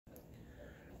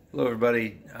Hello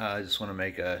everybody, I just want to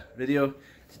make a video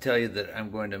to tell you that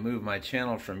I'm going to move my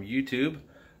channel from YouTube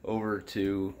over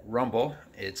to Rumble.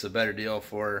 It's a better deal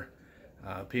for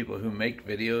people who make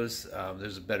videos.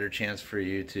 There's a better chance for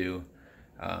you to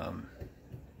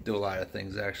do a lot of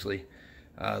things actually.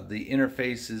 The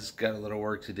interface has got a little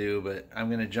work to do, but I'm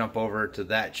going to jump over to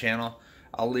that channel.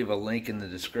 I'll leave a link in the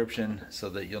description so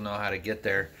that you'll know how to get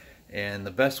there. And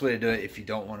the best way to do it, if you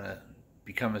don't want to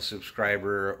become a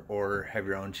subscriber or have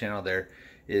your own channel there,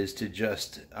 is to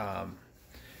just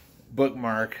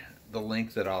bookmark the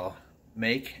link that I'll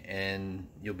make, and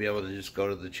you'll be able to just go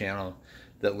to the channel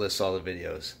that lists all the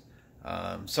videos.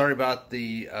 Sorry about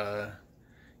the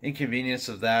inconvenience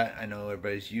of that. I know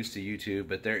everybody's used to YouTube,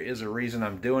 but there is a reason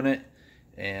I'm doing it,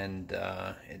 and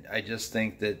I just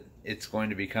think that it's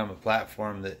going to become a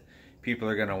platform that people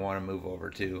are going to want to move over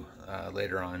to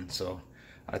later on. So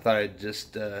I thought I'd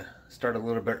just start a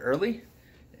little bit early,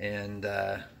 and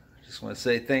just want to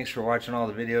say thanks for watching all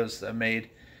the videos I made,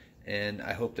 and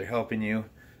I hope they're helping you.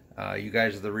 You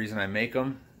guys are the reason I make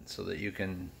them, so that you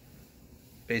can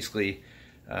basically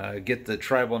get the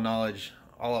tribal knowledge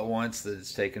all at once that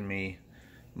it's taken me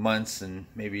months and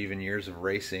maybe even years of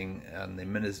racing on the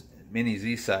Mini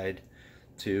Z side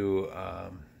to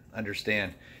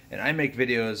understand. And I make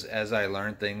videos as I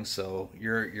learn things, so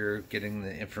you're getting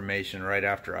the information right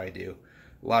after I do.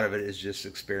 A lot of it is just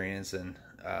experience and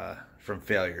from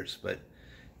failures, but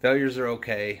failures are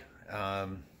okay.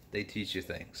 They teach you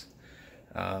things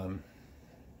as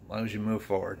long as you move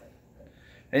forward.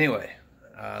 Anyway,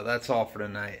 that's all for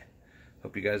tonight.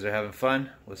 Hope you guys are having fun.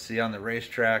 We'll see you on the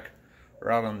racetrack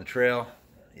or out on the trail.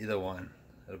 Either one.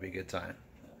 It'll be a good time.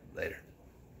 Later.